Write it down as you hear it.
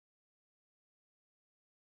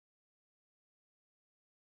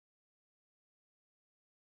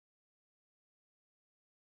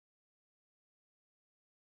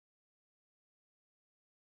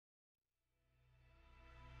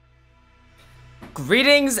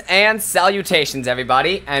Greetings and salutations,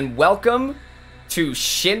 everybody, and welcome to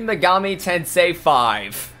Shin Megami Tensei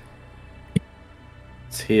 5.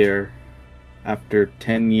 It's here. After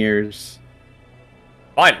 10 years.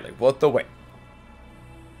 Finally, worth the wait.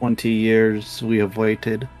 20 years we have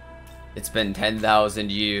waited. It's been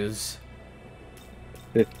 10,000 years.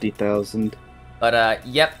 50,000. But,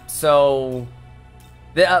 yep, so...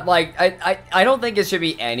 I don't think it should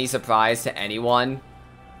be any surprise to anyone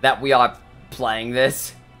that we are playing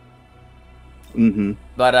this.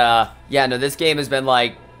 But, yeah, no, this game has been,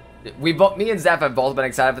 like... me and Zephyr have both been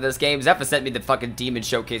excited for this game. Zephyr sent me the fucking Demon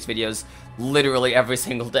Showcase videos literally every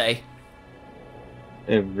single day.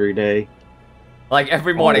 Every day. Like,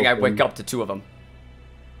 every morning I wake up to 2 of them.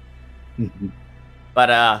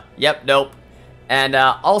 But, yep, nope. And,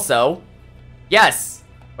 also, yes,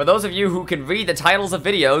 for those of you who can read the titles of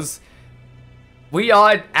videos, we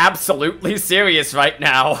are absolutely serious right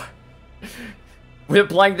now. We're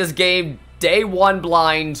playing this game day 1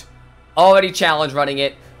 blind, already challenge running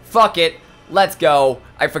it. Fuck it, let's go.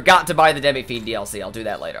 I forgot to buy the Demi-Fiend DLC, I'll do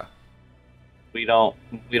that later. We don't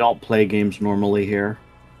play games normally here.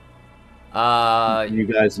 You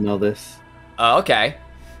guys know this. Okay.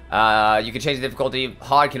 You can change the difficulty.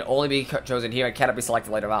 Hard can only be chosen here and cannot be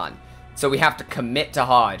selected later on. So we have to commit to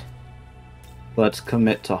hard. Let's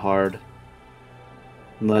commit to hard.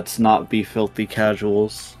 Let's not be filthy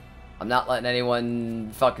casuals. I'm not letting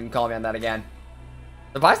anyone fucking call me on that again.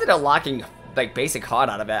 Surprised that they're locking, like, basic hard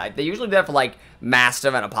out of it. They usually do that for, like, Master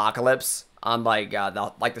and Apocalypse on, like,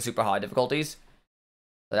 the super hard difficulties.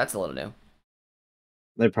 So that's a little new.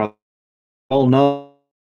 They probably... Oh, no.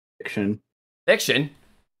 Fiction. Fiction?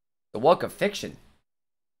 The work of fiction?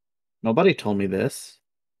 Nobody told me this.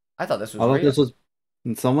 I thought this was I real. thought this was...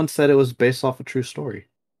 And someone said it was based off a true story.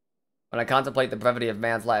 When I contemplate the brevity of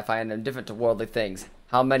man's life, I am indifferent to worldly things.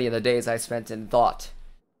 How many of the days I spent in thought?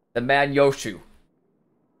 The man Yoshu.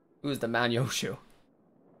 Who's the man Yoshu?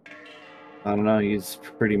 I don't know, he's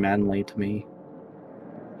pretty manly to me.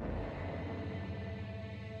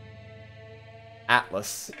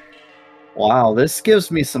 Atlas. Wow, this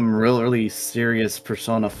gives me some really serious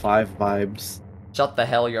Persona 5 vibes. Shut the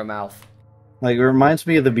hell your mouth. Like, it reminds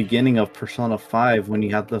me of the beginning of Persona 5 when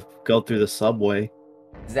you have to go through the subway.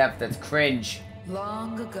 Zeph, that's cringe.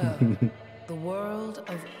 Long ago, the world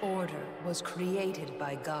of order was created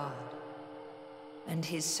by God, and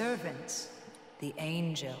his servants, the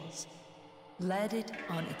angels, led it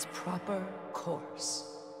on its proper course.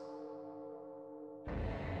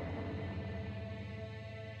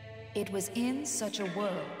 It was in such a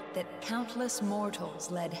world that countless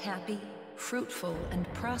mortals led happy, fruitful, and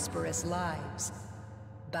prosperous lives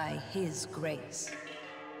by his grace.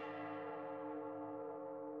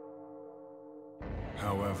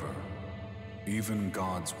 However, even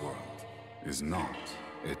God's world is not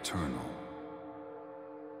eternal.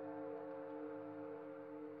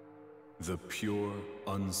 The pure,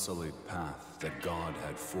 unsullied path that God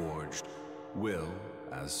had forged will,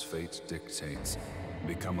 as fate dictates,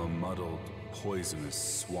 become a muddled, poisonous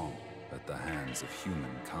swamp at the hands of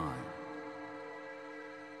humankind.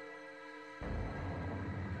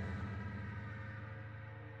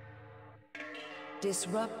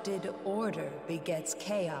 Disrupted order begets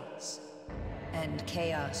chaos, and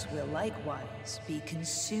chaos will likewise be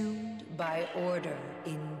consumed by order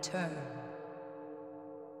in turn.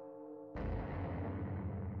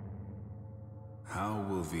 How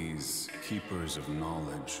will these keepers of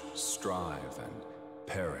knowledge strive and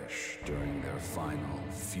perish during their final,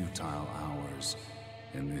 futile hours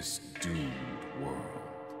in this doomed world?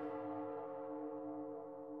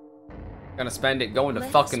 Gonna spend it going to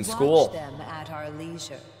Let fucking us school. watch them at our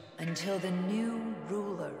leisure until the new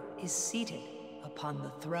ruler is seated upon the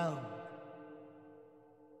throne.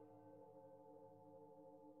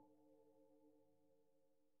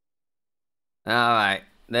 Alright,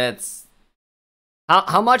 that's...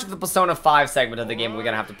 How much of the Persona 5 segment of the game are we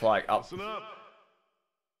gonna have to play? Oh. Listen up.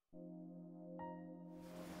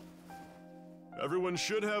 Everyone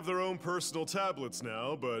should have their own personal tablets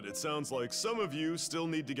now, but it sounds like some of you still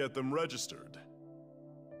need to get them registered.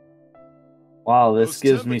 Wow, this Those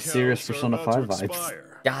gives temp me accounts serious are Persona about to 5 vibes.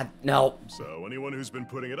 expire. God, no. So anyone who's been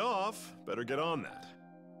putting it off, better get on that.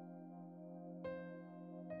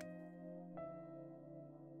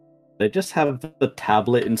 They just have the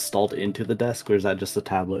tablet installed into the desk, or is that just a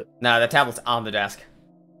tablet? Nah, the tablet's on the desk.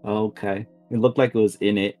 Okay. It looked like it was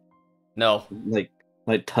in it. No. Like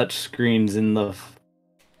touch screens in the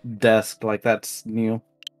desk, like that's new.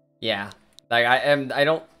 Yeah. Like I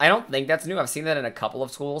don't think that's new. I've seen that in a couple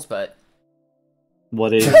of schools, but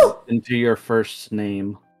What is into your first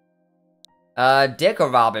name? Dick or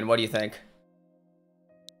Robin, what do you think?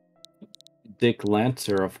 Dick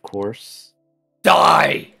Lancer, of course.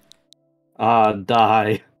 Die!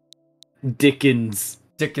 Die. Dickinson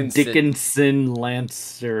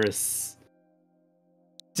Lancerus.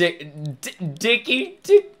 Dicky?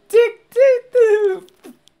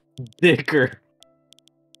 Dicker.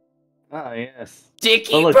 Ah, yes.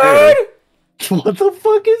 Dicky Oh, look, Bird? What the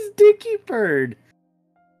fuck is Dicky Bird?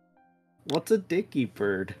 What's a Dicky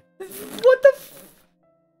Bird? What the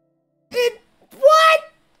what?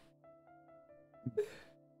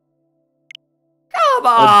 Come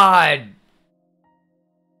on!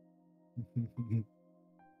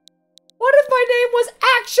 What if my name was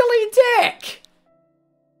actually Dick?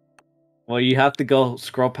 Well, you have to go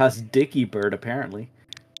scroll past Dicky Bird, apparently.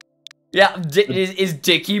 Yeah, is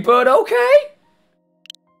Dicky Bird okay?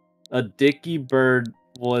 A Dicky Bird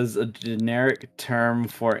was a generic term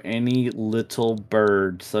for any little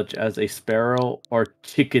bird, such as a sparrow or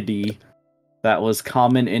chickadee, that was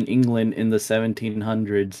common in England in the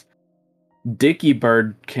 1700s. Dicky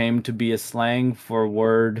Bird came to be a slang for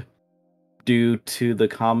word due to the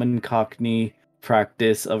common Cockney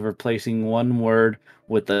practice of replacing one word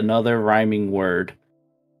with another rhyming word.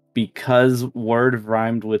 Because word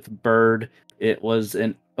rhymed with bird, it was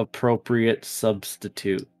an appropriate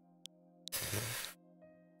substitute.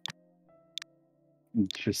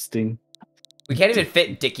 Interesting. We can't even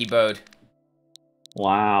fit Dicky Bird.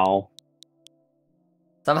 Wow.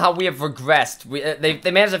 Somehow we have regressed.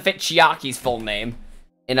 They managed to fit Chiaki's full name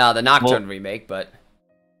in the Nocturne remake, but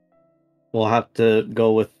We'll have to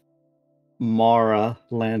go with Mara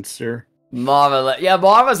Lancer. yeah,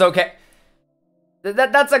 Mara's okay.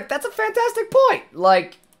 That's a fantastic point.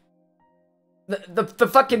 Like the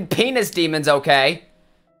fucking penis demon's okay,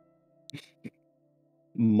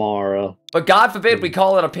 Mara. but God forbid we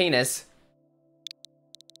call it a penis.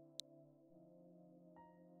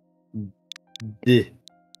 Duh.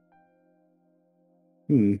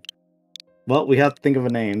 Well, we have to think of a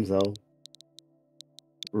name, so.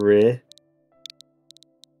 Richard.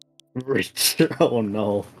 Oh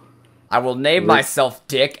no. I will name myself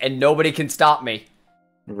Dick, and nobody can stop me.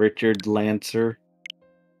 Richard Lancer.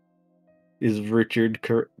 Is Richard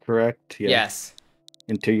correct? Yeah. Yes.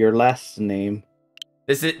 Into your last name.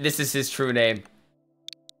 This is his true name.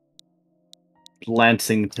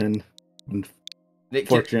 Lansington.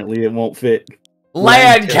 Unfortunately, it won't fit.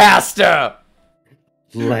 Lancaster!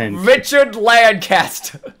 Lancaster. Richard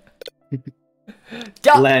Lancaster.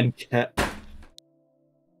 Lancaster.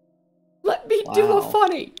 Let me do a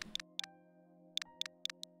funny.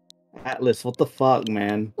 Atlas, what the fuck,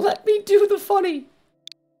 man? Let me do the funny.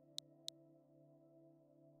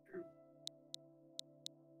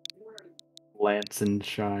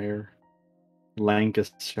 Lancashire.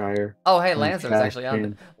 Lancashire. Oh, hey, Lancer's actually on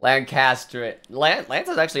there. Lancaster.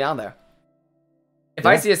 Lancer's actually on there. If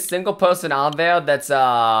I see a single person on there that's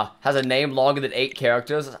has a name longer than 8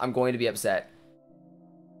 characters, I'm going to be upset.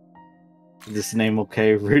 Is this name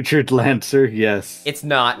okay? Richard Lancer? Yes. It's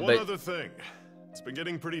not, One but other thing. It's been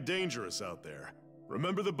getting pretty dangerous out there.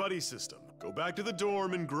 Remember the buddy system. Go back to the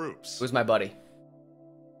dorm in groups. who's my buddy?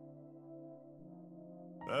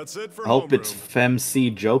 That's it for Hope homeroom. it's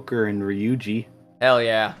FemC Joker and Ryuji. Hell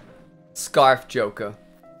yeah. Scarf Joker.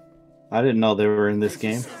 I didn't know they were in this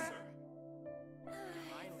game.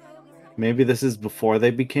 Maybe this is before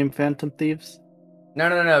they became Phantom Thieves?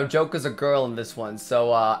 No. Joker's a girl in this one.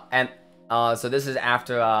 So so this is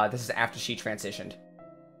after she transitioned.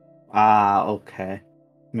 Ah, okay.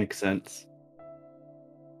 Makes sense.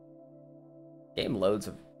 Game loads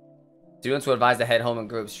of students were advised to head home in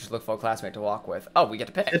groups. You should look for a classmate to walk with. Oh, we get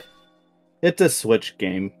to pick. It's a Switch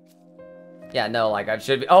game. Yeah, no, like I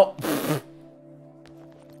should be. Oh.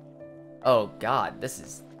 Oh God, this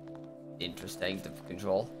is interesting to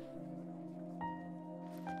control.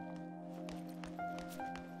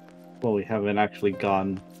 Well, we haven't actually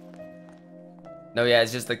gone. No, yeah,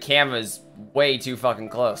 it's just the camera's way too fucking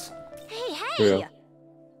close. Hey, hey! True.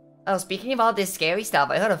 Oh, speaking of all this scary stuff,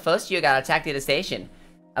 I heard a first year got attacked at a station.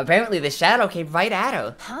 Apparently, the shadow came right at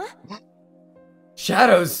her. Huh?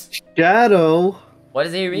 Shadows. Shadow? What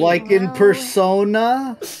does he mean? Like in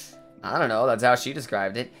Persona? I don't know. That's how she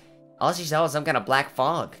described it. All she saw was some kind of black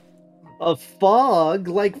fog. A fog?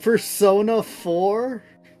 Like Persona 4?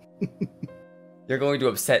 You're going to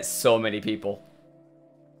upset so many people.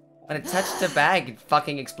 When it touched the bag, it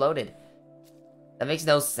fucking exploded. That makes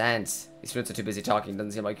no sense. These students are too busy talking.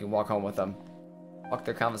 Doesn't seem like you can walk home with them. Fuck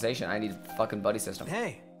their conversation. I need a fucking buddy system.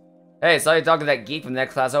 Hey. Hey, saw you talking to that geek from the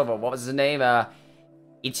next class over. What was his name?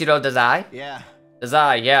 Ichiro Dazai? Yeah.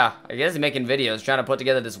 Dazai, yeah. I guess he's making videos, trying to put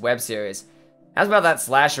together this web series. How's about that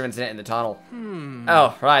slasher incident in the tunnel?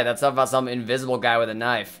 Oh, right. That's about some invisible guy with a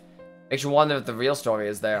knife. Makes you wonder if the real story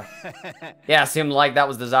is there. Yeah, seemed like that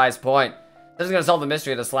was Desai's point. This is gonna solve the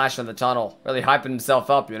mystery of the slash in the tunnel. Really hyping himself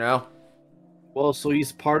up, you know? Well, so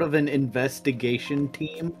he's part of an investigation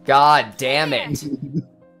team? God damn it.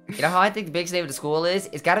 You know how I think the biggest name of the school is?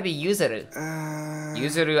 It's gotta be Yuzuru.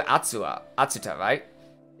 Yuzuru Atsuta, right?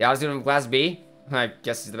 The honor student from Class B? I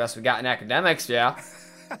guess he's the best we got in academics, yeah.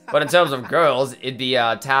 But in terms of girls, it'd be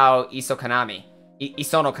Tao Isonokami.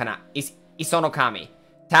 Isonokami.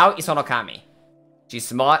 Tao Isonokami. She's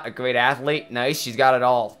smart, a great athlete, nice, she's got it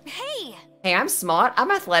all. Hey! Hey, I'm smart, I'm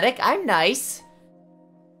athletic, I'm nice.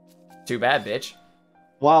 Too bad, bitch.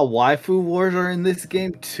 Wow, waifu wars are in this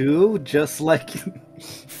game too? Just like...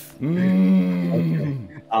 Okay,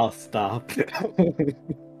 I'll stop.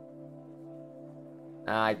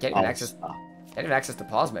 I can't even access the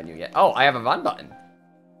pause menu yet. Oh, I have a run button.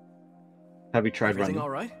 Have you tried Everything running? all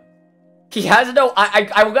right? He has no...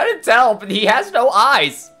 I'm gonna tell, but he has no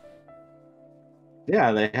eyes.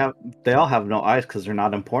 Yeah, they all have no eyes because they're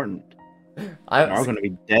not important. They're all gonna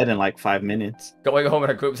be dead in like 5 minutes. Going home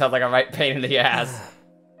in a group sounds like a right pain in the ass.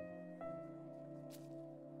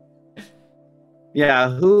 Yeah,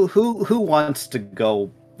 who wants to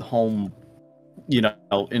go home, you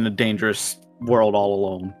know, in a dangerous world all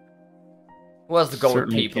alone? Who else to go with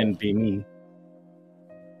Certainly people? can be me.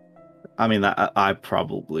 I mean, I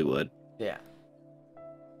probably would. Yeah.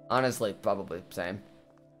 Honestly, probably same.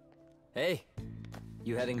 Hey,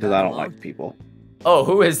 you heading Because back I don't alone? like people. Oh,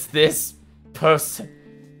 who is this person?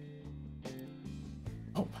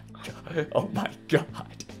 Oh my god. Oh my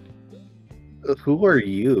god. Who are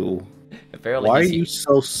you? Apparently Why are he's- you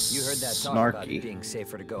so You heard that talk about it snarky? being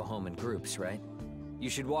safer to go home in groups, right? You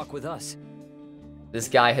should walk with us. This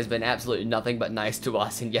guy has been absolutely nothing but nice to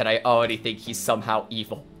us, and yet I already think he's somehow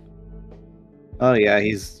evil. Oh yeah,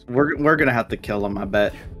 we're gonna have to kill him, I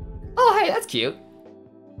bet. Oh, hey, that's cute.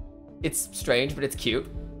 It's strange, but it's cute.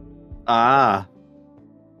 Ah,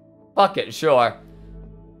 Fuck it, sure.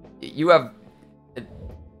 You have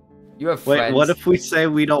friends. wait, what if we say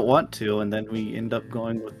we don't want to, and then we end up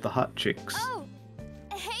going with the hot chicks? Oh!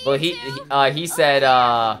 Hey, Well, you two. he said,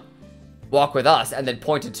 walk with us, and then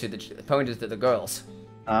pointed to the girls.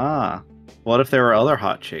 Ah, what if there were other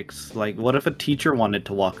hot chicks? Like, what if a teacher wanted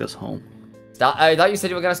to walk us home? Stop. I thought you said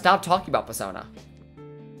you were gonna stop talking about Persona.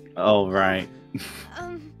 Oh, right.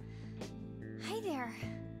 Hi there.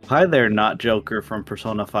 Hi there, not Joker from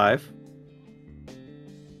Persona 5.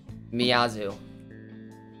 Miyazu.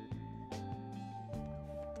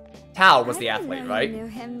 Tao was the I didn't athlete, know right? You knew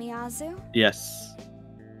him, Miyazu? Yes.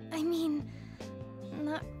 I mean,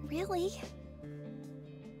 not really.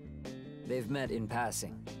 They've met in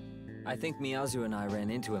passing. I think Miyazu and I ran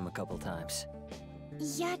into him a couple times.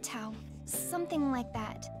 Yeah, Tao. Something like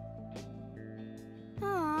that.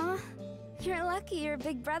 Aw, you're lucky your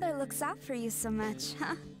big brother looks out for you so much,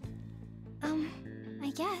 huh? I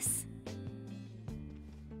guess.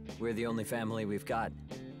 We're the only family we've got.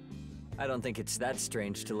 I don't think it's that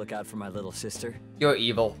strange to look out for my little sister. You're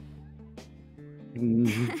evil.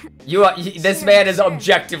 Mhm. You are. This Sure, man is sure.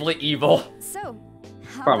 objectively evil. So,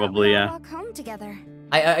 how Probably, about we all yeah. walk home together?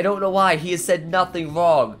 I don't know why. He has said nothing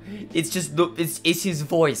wrong. It's just it's his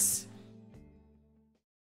voice.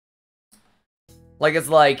 Like it's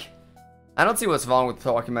like, I don't see what's wrong with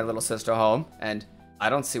walking my little sister home, and I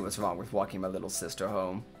don't see what's wrong with walking my little sister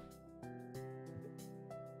home.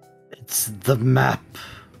 It's the map.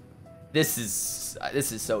 This is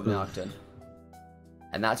so Nocturne.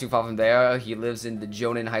 And not too far from there, he lives in the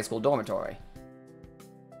Jonin High School dormitory.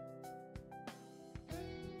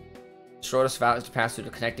 Shortest route is to pass through the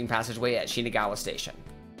connecting passageway at Shinagawa Station.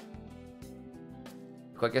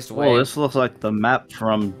 Quickest way. Well, this looks like the map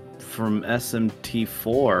from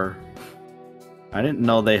SMT4. I didn't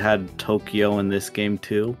know they had Tokyo in this game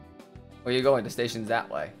too. Where you going? The station's that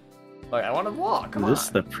way. Like, I want to walk. Come Is this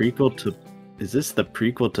on. the prequel to? Is this the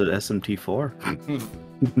prequel to SMT4?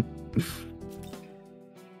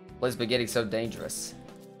 Place been getting so dangerous.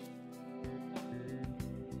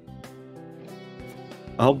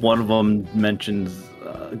 I hope one of them mentions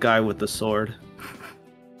a guy with the sword.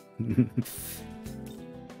 A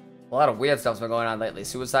lot of weird stuff's been going on lately.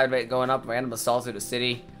 Suicide rate going up, random assaults through the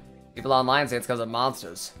city. People online say it's because of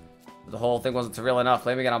monsters. The whole thing wasn't real enough.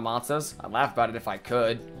 Blaming it on monsters? I'd laugh about it if I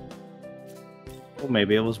could. Well,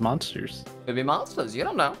 maybe it was monsters. Could be monsters, you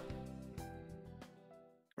don't know.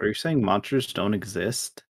 Are you saying monsters don't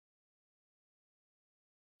exist?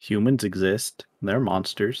 Humans exist. They're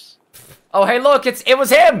monsters. Oh, hey, look, it was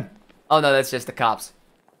him! Oh, no, that's just the cops.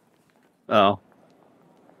 Oh.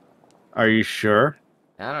 Are you sure?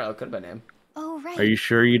 I don't know, it could have been him. Oh, right. Are you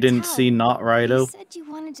sure you didn't Tao, see Not You Righto? said you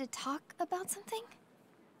wanted to talk about something?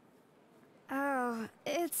 Oh,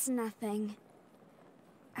 it's nothing.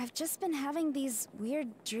 I've just been having these weird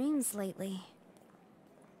dreams lately.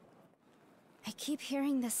 I keep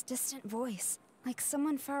hearing this distant voice, like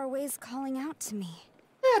someone far away is calling out to me.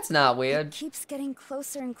 That's not It weird. keeps getting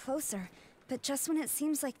closer and closer, but just when it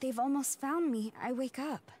seems like they've almost found me, I wake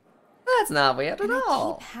up. That's not weird at And I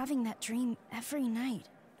all. keep having that dream every night.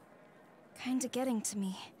 Kinda getting to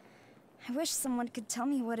me. I wish someone could tell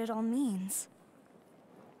me what it all means.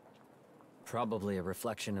 Probably a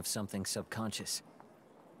reflection of something subconscious.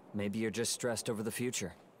 Maybe you're just stressed over the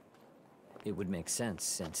future. It would make sense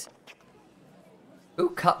since... Who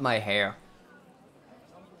cut my hair?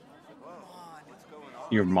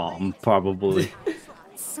 Your mom, probably.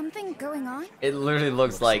 Something going on? It literally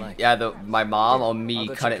looks like either my mom or me I'll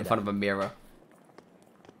go cut it check in it front out. of a mirror.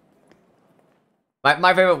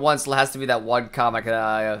 My favorite one still has to be that one comic.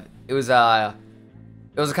 It was a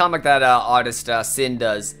comic that artist Sin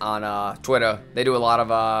does on Twitter. They do a lot of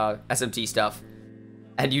SMT stuff,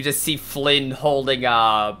 and you just see Flynn holding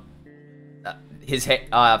Flynn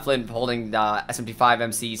holding SMT5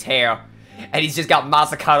 MC's hair, and he's just got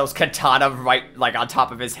Masakato's katana right like on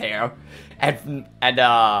top of his hair, and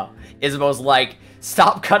Isabeau's like,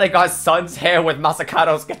 "Stop cutting our son's hair with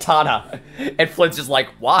Masakato's katana," and Flynn's just like,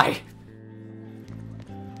 "Why?"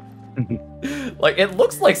 Like, it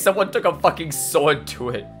looks like someone took a fucking sword to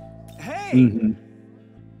it. Hey!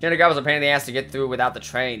 Shinigami was a pain in the ass to get through without the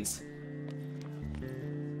trains.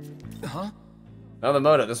 Huh? Another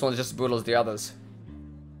motive. This one's just as brutal as the others.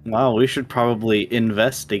 Wow, we should probably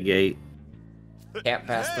investigate. Can't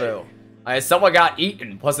pass through. Someone got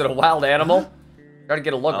eaten. Was it a wild animal? Try to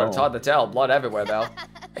get a look, but it's hard to tell. Blood everywhere, though.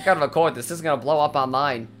 I gotta record this. This is gonna blow up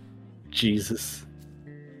online. Jesus.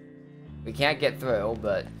 We can't get through,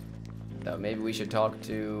 but... So maybe we should talk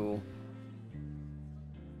to...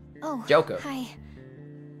 Oh, Joker. hi.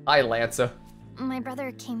 Hi, Lancer. My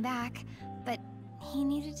brother came back, but he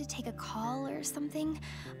needed to take a call or something.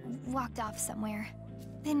 Walked off somewhere.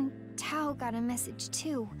 Then Tao got a message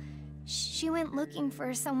too. She went looking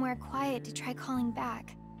for somewhere quiet to try calling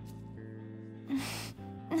back.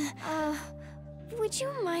 Would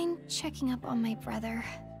you mind checking up on my brother?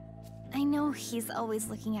 I know he's always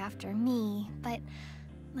looking after me, but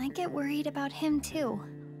I get worried about him too.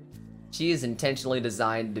 She is intentionally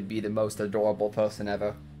designed to be the most adorable person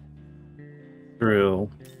ever. True.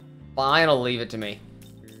 Fine, I'll leave it to me.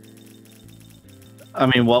 I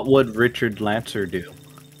mean, what would Richard Lancer do?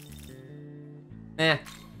 Eh,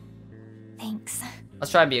 Thanks.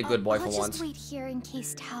 let's try and be a good boy I'll for just once. wait here in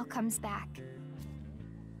case Tao comes back.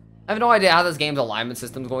 I have no idea how this game's alignment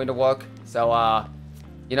system's going to work, so,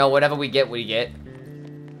 you know, whatever we get, we get.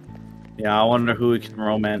 Yeah, I wonder who we can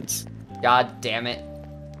romance. God damn it.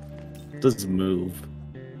 Does move.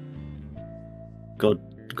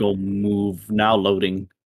 Go move. Now loading.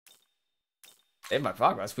 Save my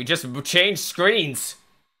progress. We just changed screens.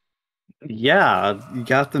 Yeah, you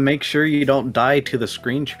got to make sure you don't die to the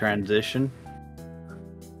screen transition.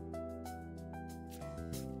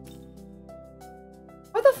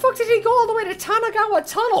 Why the fuck did he go all the way to Tanagawa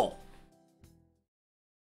Tunnel?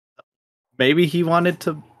 Maybe he wanted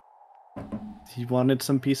some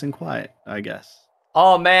peace and quiet, I guess.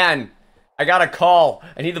 Oh man, I got a call.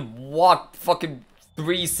 I need to walk fucking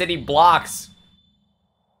 3 city blocks.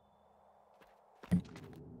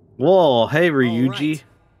 Whoa, hey Ryuji. Alright.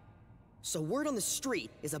 So word on the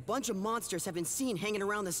street is a bunch of monsters have been seen hanging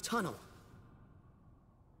around this tunnel.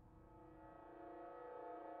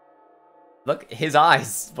 Look, his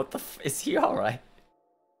eyes. What the is he alright?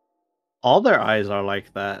 All their eyes are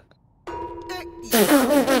like that.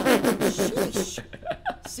 Sheesh.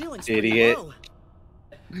 Ceiling's pretty Idiot. low.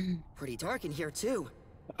 Pretty dark in here too.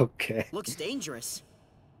 Okay. Looks dangerous.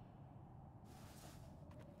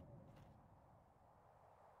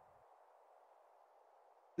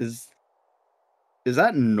 Is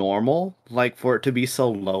that normal? Like for it to be so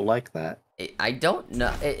low like that? I don't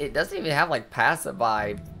know. It doesn't even have like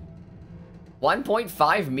passerby.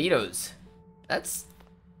 1.5 meters. That's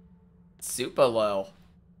super low.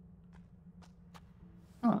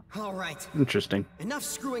 Alright, Interesting. enough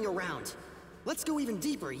screwing around. Let's go even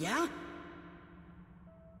deeper, yeah?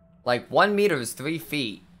 Like 1 meter is 3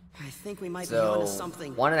 feet. I think we might be So onto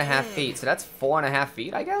something. 1.5 big. feet. So that's 4.5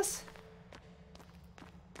 feet, I guess.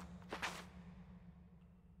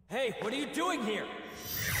 Hey, what are you doing here?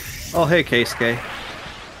 Oh, hey, Keisuke.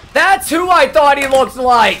 That's who I thought he looked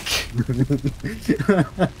like.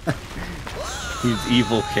 He's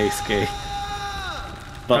evil Keisuke.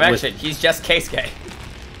 But with... Correction, he's just Keisuke.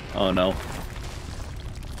 Oh no.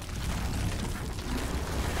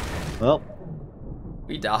 Well,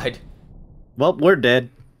 We died. we're dead.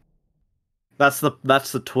 That's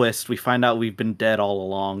the twist. We find out we've been dead all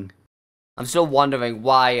along. I'm still wondering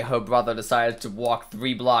why her brother decided to walk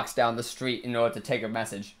 3 blocks down the street in order to take her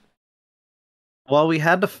message. Well, we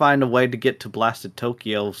had to find a way to get to Blasted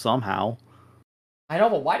Tokyo somehow. I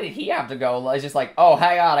know, but why did he have to go? It's just like, oh,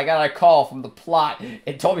 hang on, I got a call from the plot.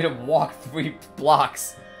 It told me to walk 3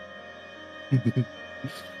 blocks.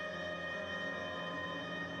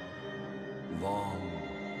 Long,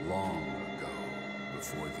 long ago,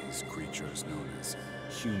 before these creatures known as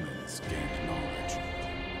humans gained knowledge,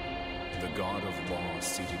 the god of law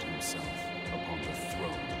seated himself upon the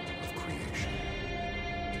throne of creation.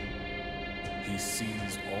 He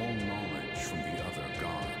seized all knowledge from the other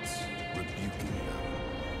gods, rebuking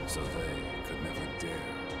them, so they could never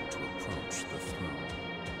dare to approach the throne.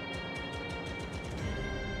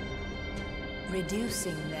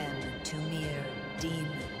 Reducing them to mere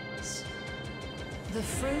demons. The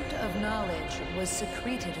fruit of knowledge was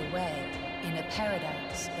secreted away in a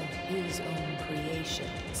paradise of his own creation.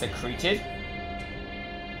 Secreted?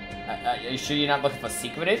 Are you sure you're not looking for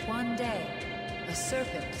secreted? One day, a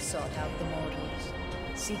serpent sought out the mortals,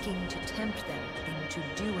 seeking to tempt them into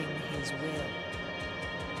doing his will.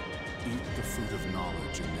 Eat the fruit of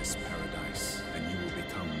knowledge in this paradise, and you will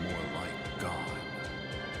become more like God.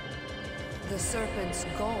 The serpent's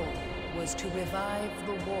goal was to revive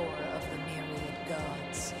the war of the myriad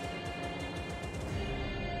gods.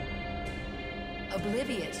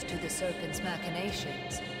 Oblivious to the serpent's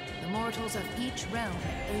machinations, the mortals of each realm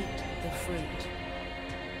ate the fruit,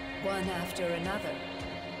 one after another,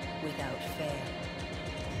 without fail.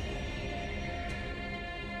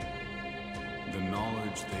 The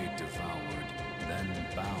knowledge they devoured then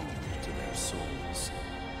bound to their souls,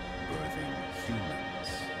 birthing humans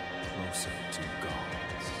closer to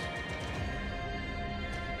gods.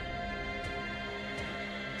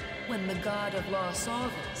 When the god of law saw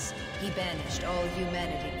this, he banished all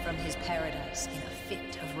humanity from his paradise in a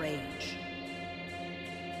fit of rage.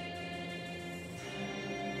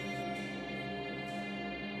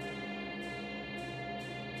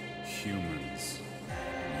 Humans,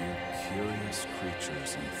 you curious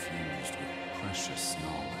creatures infused with precious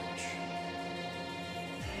knowledge.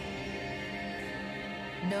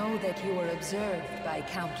 Know that you are observed by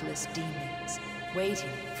countless demons, waiting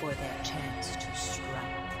for their chance to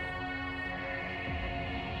strike.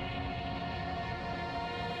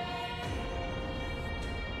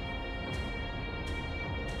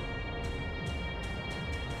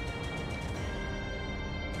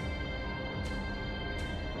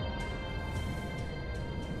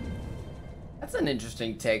 That's an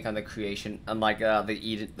interesting take on the creation, unlike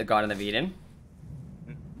the Garden of Eden.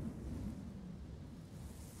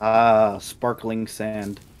 Sparkling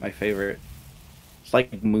sand, my favorite. It's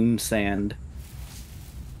like moon sand.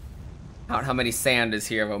 How many sand is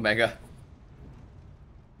here, Omega?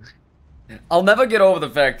 I'll never get over the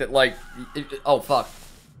fact that, like, oh fuck,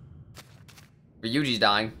 Ryuji's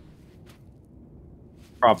dying.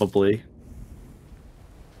 Probably.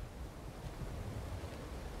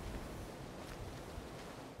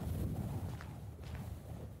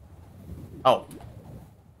 Oh.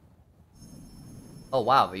 Oh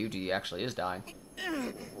wow, Ryuji actually is dying.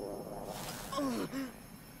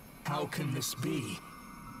 How can this be?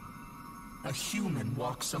 A human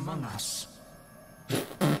walks among us.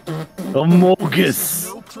 Amogus!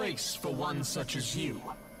 No place for one such as you.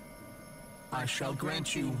 I shall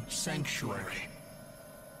grant you sanctuary.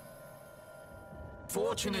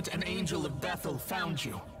 Fortunate an angel of Bethel found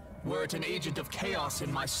you. Were it an agent of chaos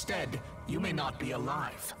in my stead, you may not be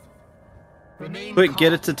alive. Remain Quick, get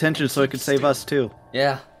calm its attention and so it keep can save still. us too.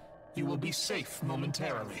 Yeah. You will be safe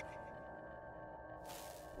momentarily.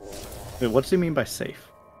 Wait, what's he mean by safe?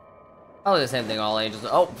 Oh, the same thing. All angels.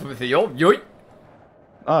 Oh, yo, yoink.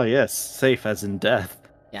 Oh yes, safe as in death.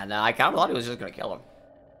 Yeah, no, I kind of thought he was just gonna kill him.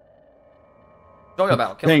 Jojo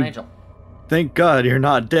battle, kill an angel. Thank God you're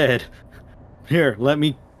not dead. Here, let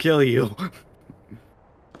me kill you.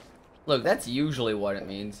 Look, that's usually what it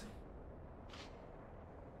means.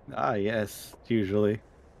 Ah yes, usually.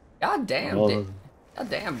 God damn, Oh. God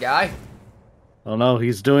damn, guy. Oh no,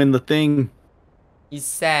 he's doing the thing. He's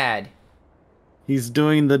sad. He's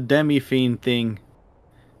doing the demi-fiend thing.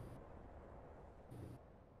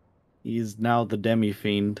 He's now the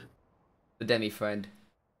demi-fiend. The demi-friend.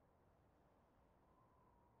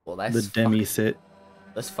 Well, that's The demi-sit.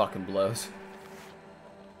 This fucking blows.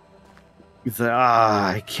 He's like,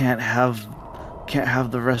 I can't have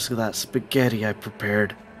the rest of that spaghetti I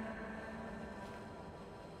prepared.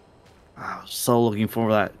 I was so looking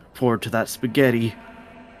forward to that spaghetti.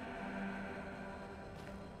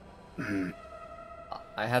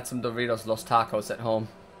 I had some Doritos Los Tacos at home.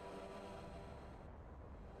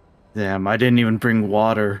 Damn, I didn't even bring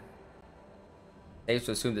water. Safe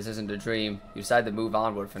to assume this isn't a dream. You decide to move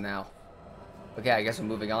onward for now. Okay, I guess we're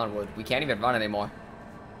moving onward. We can't even run anymore.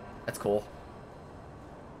 That's cool.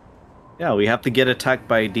 Yeah, we have to get attacked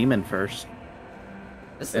by a demon first.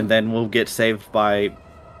 And then we'll get saved by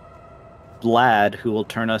Vlad, who will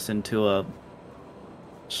turn us into a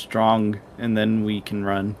strong, and then we can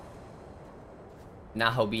run.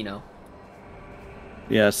 Nahobino.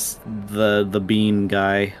 Yes, the bean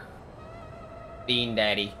guy. Bean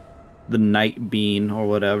Daddy. The night bean, or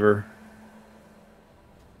whatever.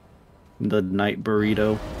 The night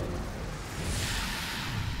burrito.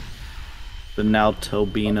 The now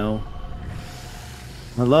Tobino.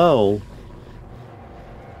 Hello.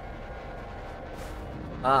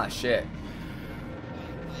 Ah, shit.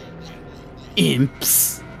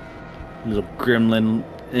 Imps. Little gremlin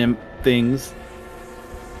imp things.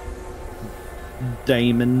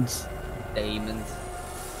 Demons. Demons.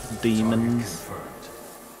 Demons.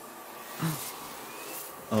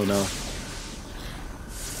 Oh no.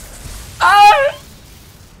 Ah!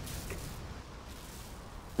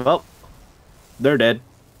 Well, they're dead.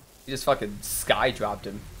 He just fucking sky dropped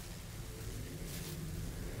him.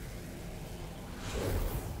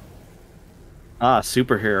 Ah,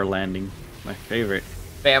 superhero landing. My favorite.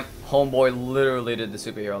 Bam. Homeboy literally did the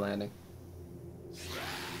superhero landing.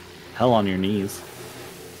 Hell on your knees.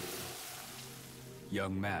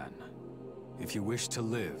 Young man, if you wish to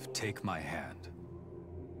live, take my hand.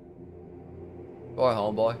 Boy,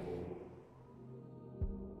 homeboy.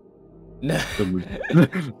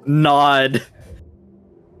 Nod.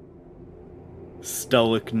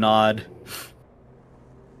 Stoic nod.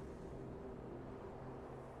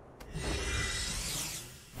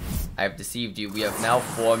 I have deceived you. We have now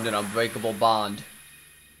formed an unbreakable bond.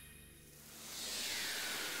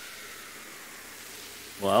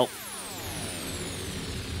 Well.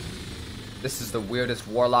 This is the weirdest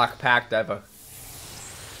warlock pact ever.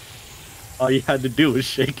 All you had to do was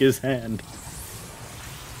shake his hand.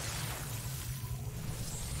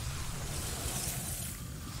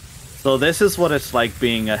 So this is what it's like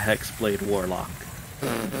being a Hexblade Warlock.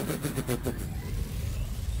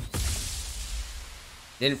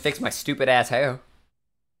 Didn't fix my stupid ass hair.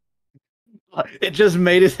 It just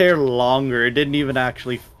made his hair longer. It didn't even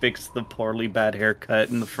actually fix the poorly bad haircut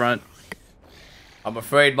in the front. I'm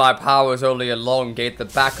afraid my powers only elongate the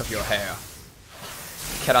back of your hair.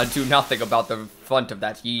 Cannot do nothing about the front of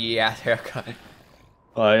that yee ass haircut.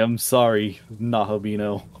 I am sorry,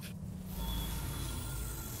 Nahobino.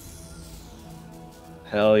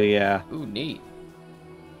 Hell yeah. Ooh, neat.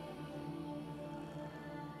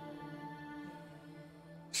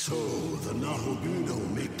 So the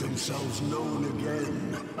Nahobino make themselves known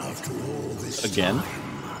again after all this time.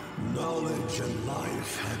 Knowledge and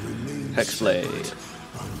life had remained separate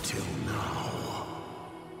until now.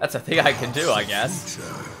 That's a thing I can do, I guess.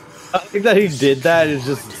 I think that he did that and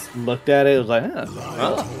just looked at it and was like,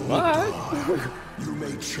 what? You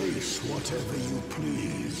may chase whatever you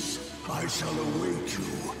please. I shall await you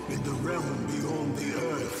in the realm beyond the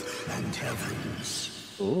earth and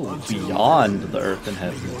heavens. Ooh, beyond the earth and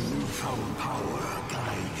heavens. Your newfound power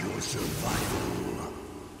guide your survival.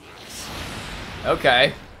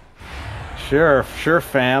 Okay. Sure,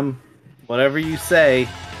 fam. Whatever you say.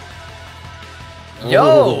 Yo!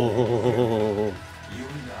 Oh. You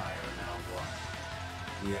and I are now one.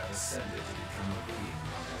 We have ascended to become a being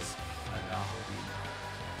known as a Nahobino.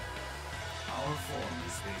 Our form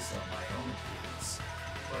is based on my own appearance,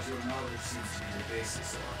 but your knowledge seems to be the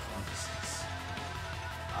basis of our consciousness.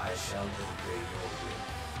 I shall obey your will.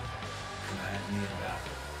 Command me in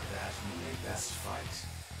battle, that we may best fight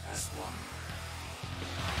as one.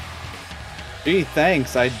 Gee,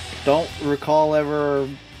 thanks. I don't recall ever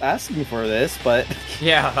asking for this, but...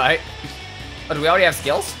 Yeah, right? Oh, do we already have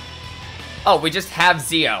skills? Oh, we just have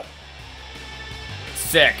Zeo.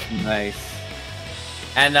 Sick. Nice.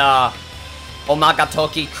 And,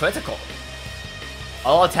 Omagatoki critical.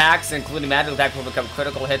 All attacks, including magical attacks, will become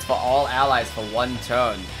critical hits for all allies for 1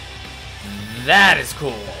 turn. That is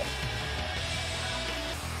cool.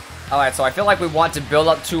 Alright, so I feel like we want to build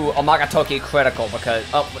up to Omagatoki critical because...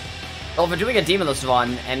 Oh, well, if we're doing a Demonless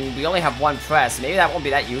run and we only have 1 press, maybe that won't be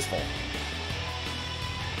that useful.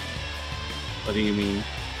 What do you mean?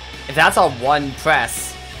 If that's our 1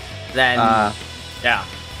 press, then... yeah.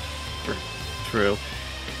 True.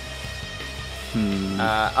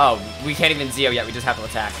 Oh, we can't even Zeo yet, we just have to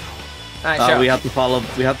attack. Alright, sure. We have to follow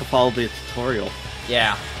the tutorial.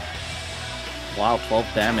 Yeah. Wow, 12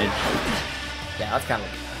 damage. Yeah, that's kind of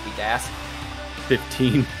weak ass.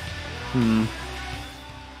 15.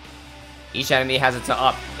 Each enemy has its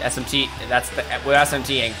up SMT. We're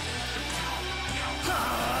SMTing.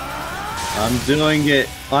 I'm doing it.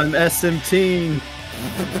 I'm SMTing.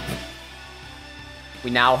 We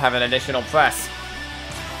now have an additional press.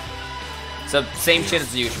 So, same shit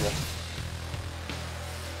as usual.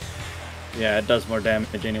 Yeah, it does more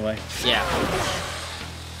damage anyway. Yeah.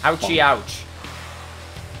 Ouchie, ouch.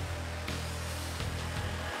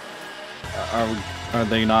 Are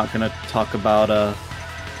they not gonna talk about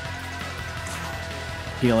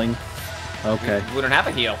healing? Okay. We don't have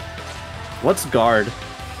a heal. What's guard?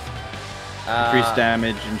 Increased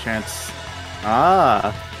damage and chance.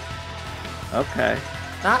 Ah. Okay.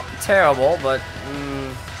 Not terrible, but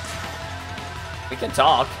we can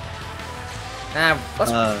talk.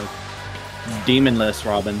 Let's... Demonless,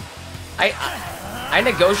 Robin. I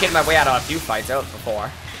negotiated my way out of a few fights out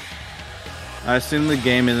before. I assume the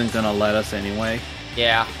game isn't gonna let us anyway.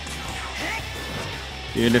 Yeah.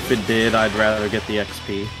 Even if it did, I'd rather get the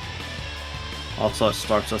XP. Also, it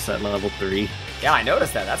starts us at level 3. Yeah, I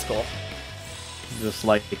noticed that. That's cool. Just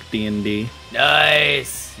like D&D.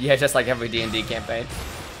 Nice! Yeah, just like every D&D campaign.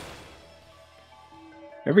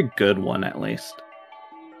 Every good one, at least.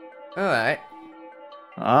 Alright.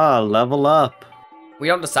 Ah, level up. We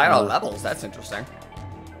don't decide our levels. That's interesting.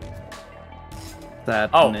 That.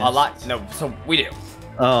 Oh, a lot. No, so we do.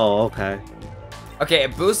 Oh, okay. Okay,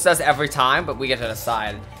 it boosts us every time, but we get to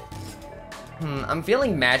decide. I'm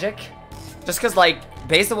feeling magic. Just because, like,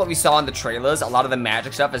 based on what we saw in the trailers, a lot of the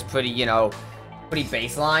magic stuff is pretty, you know, pretty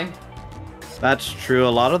baseline. That's true. A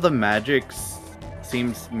lot of the magic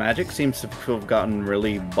seems to have gotten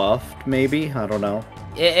really buffed. Maybe, I don't know.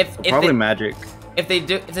 Probably magic. If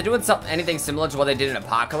they're doing anything similar to what they did in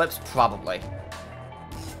Apocalypse, probably.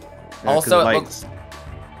 Yeah, also, because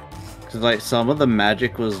like some of the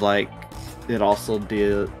magic was like, it also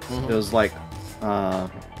did. It was like,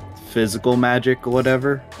 physical magic or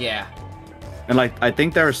whatever. Yeah. And like, I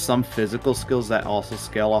think there are some physical skills that also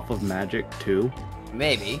scale off of magic too.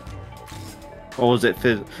 Maybe. Or was it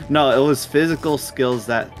No, it was physical skills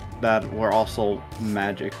that were also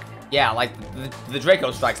magic. Yeah, like the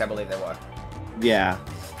Draco strikes, I believe they were. Yeah.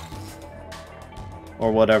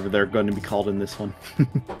 Or whatever they're going to be called in this one.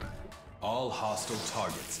 All hostile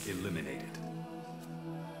targets eliminated.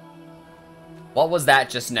 What was that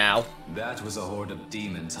just now? That was a horde of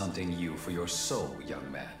demons hunting you for your soul, young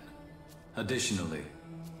man. Additionally,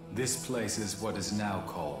 this place is what is now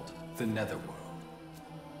called the Netherworld.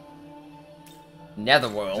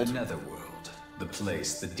 Netherworld? The Netherworld. The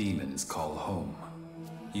place the demons call home.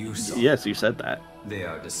 You saw. Yes, you said that. They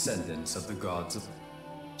are descendants of the gods of...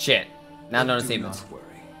 Shit. Now notice demons. Do not worry.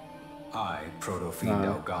 I, Proto-Fiend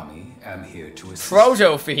Aogami, am here to assist.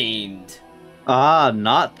 Proto-Fiend! Ah,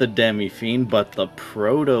 not the Demi-Fiend, but the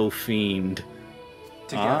Proto-Fiend.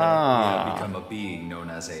 Together, we have become a being known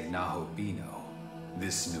as a Nahobino.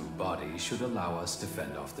 This new body should allow us to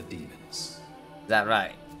fend off the demons. Is that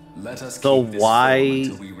right? Let us so keep this why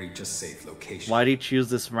until we reach a safe location. Why do you choose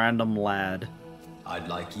this random lad? I'd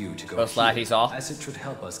like you to go Ghost lad he saw? as it should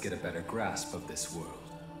help us get a better grasp of this world.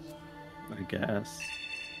 I guess.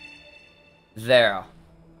 There.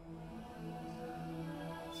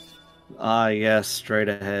 Ah, yes, straight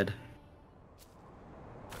ahead.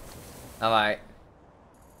 Alright.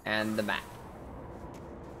 And the map.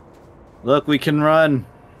 Look, we can run.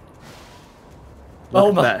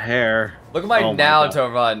 Look at that hair. Look at my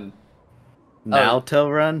Naruto run.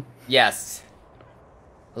 Naruto run? Yes.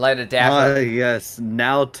 Light a dash. Ah, yes.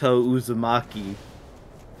 Naruto Uzumaki.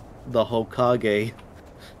 The Hokage.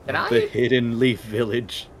 The Hidden Leaf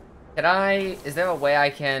Village. Is there a way I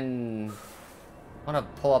can... I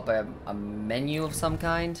want to pull up a menu of some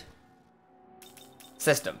kind?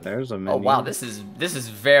 System. There's a menu. Oh wow, this is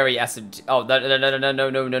very SMT. Oh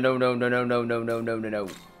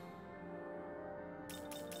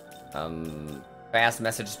no. Fast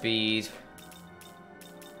message speed.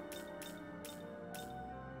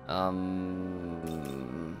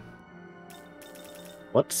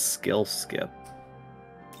 What's skill skip?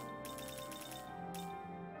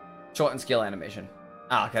 Shorten skill animation.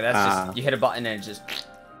 Ah, okay, that's just you hit a button and it just.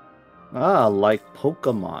 Ah, like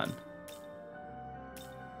Pokemon.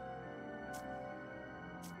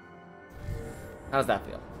 How does that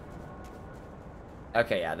feel?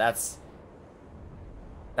 Okay, yeah, that's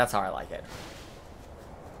how I like it.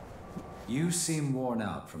 You seem worn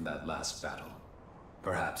out from that last battle.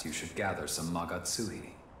 Perhaps you should gather some Magatsuhi.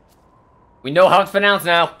 We know how it's pronounced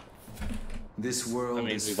now. This world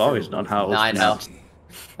is we've always known how it was pronounced.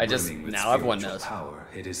 I know. Now everyone knows. Power,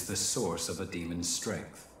 it is the source of a demon's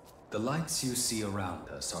strength. The lights you see around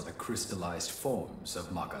us are the crystallized forms of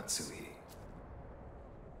Magatsuhi.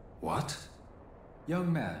 What?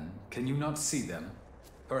 Young man, can you not see them?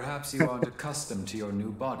 Perhaps you aren't accustomed to your new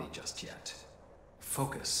body just yet.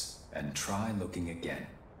 Focus and try looking again.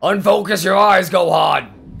 Unfocus your eyes,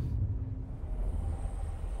 Gohan!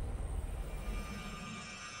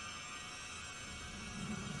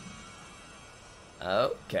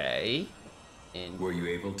 Okay. Were you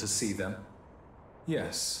able to see them?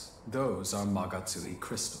 Yes, those are Magatsui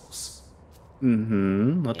crystals.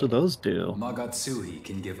 Mm-hmm. What do those do? Magatsui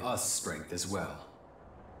can give us strength as well.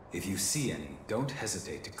 If you see any, don't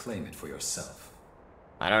hesitate to claim it for yourself.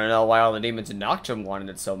 I don't know why all the demons in Nocturne wanted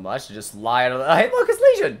it so much to just lie out of the... Hey, look, it's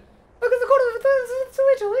Legion! Look at the corner of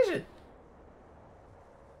the Legion!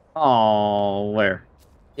 Oh, where?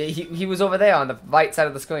 He was over there on the right side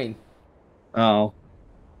of the screen. Oh.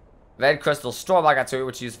 Red crystals, Storm Magatsui,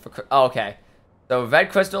 which is for... Oh, okay. So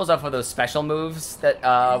red crystals are for those special moves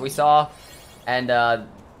that we saw. And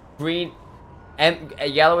green...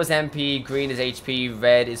 yellow is MP, green is HP,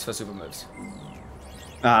 red is for super moves.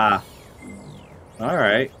 Ah.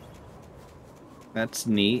 Alright. That's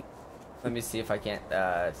neat. Let me see if I can't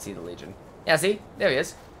see the Legion. Yeah, see? There he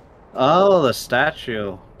is. Oh, the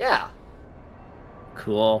statue. Yeah.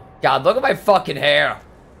 Cool. God, look at my fucking hair.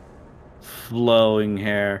 Flowing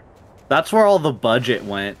hair. That's where all the budget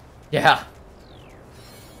went. Yeah.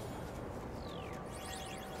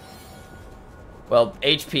 Well,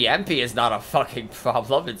 HP MP is not a fucking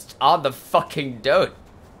problem. It's on the fucking dirt.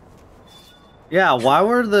 Yeah, why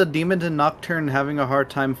were the demons in Nocturne having a hard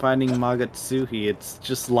time finding Magatsuhi? It's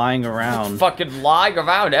just lying around. It's fucking lying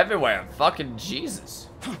around everywhere. Fucking Jesus.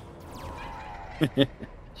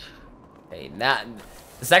 Hey, that...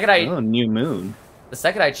 The second I... Oh, new moon. The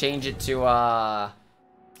second I change it to,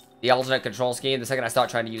 the alternate control scheme, the second I start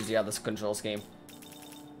trying to use the other control scheme.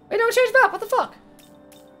 Wait, no, it changed map. What the fuck?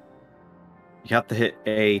 You have to hit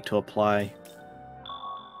A to apply.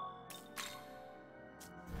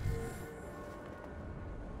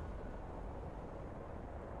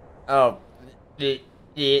 Oh.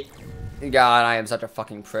 God, I am such a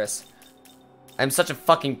fucking priss. I'm such a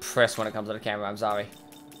fucking priss when it comes to the camera. I'm sorry.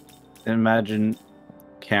 Imagine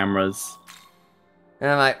cameras.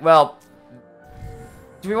 And I'm like, well,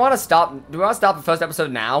 do we want to stop? Do we want to stop the first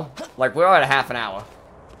episode now? Like, we're at a half an hour.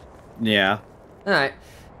 Yeah. All right.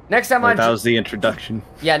 Next time that was the introduction.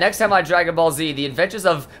 Yeah, next time on Dragon Ball Z, the adventures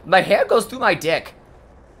of my hair goes through my dick.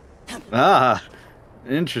 Ah,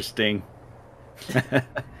 interesting.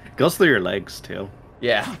 Goes through your legs too.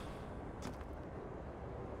 Yeah.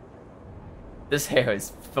 This hair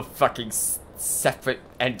is a fucking separate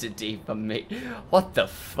entity from me. What the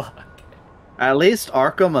fuck? At least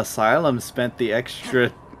Arkham Asylum spent the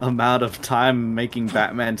extra amount of time making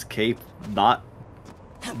Batman's cape not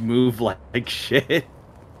move like shit.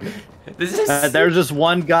 This is... There's just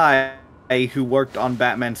one guy who worked on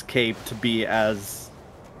Batman's cape to be as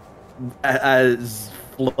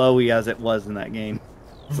flowy as it was in that game.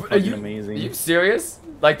 It's fucking amazing. Are you serious?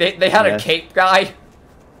 Like they had a cape guy?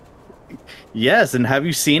 Yes, and have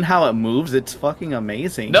you seen how it moves? It's fucking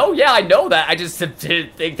amazing. No, yeah, I know that. I just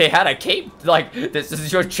didn't think they had a cape. Like, this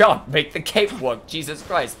is your job. Make the cape work. Jesus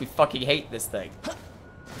Christ, we fucking hate this thing.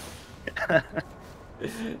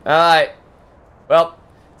 Alright. Well,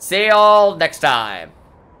 see y'all next time.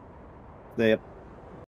 Yep.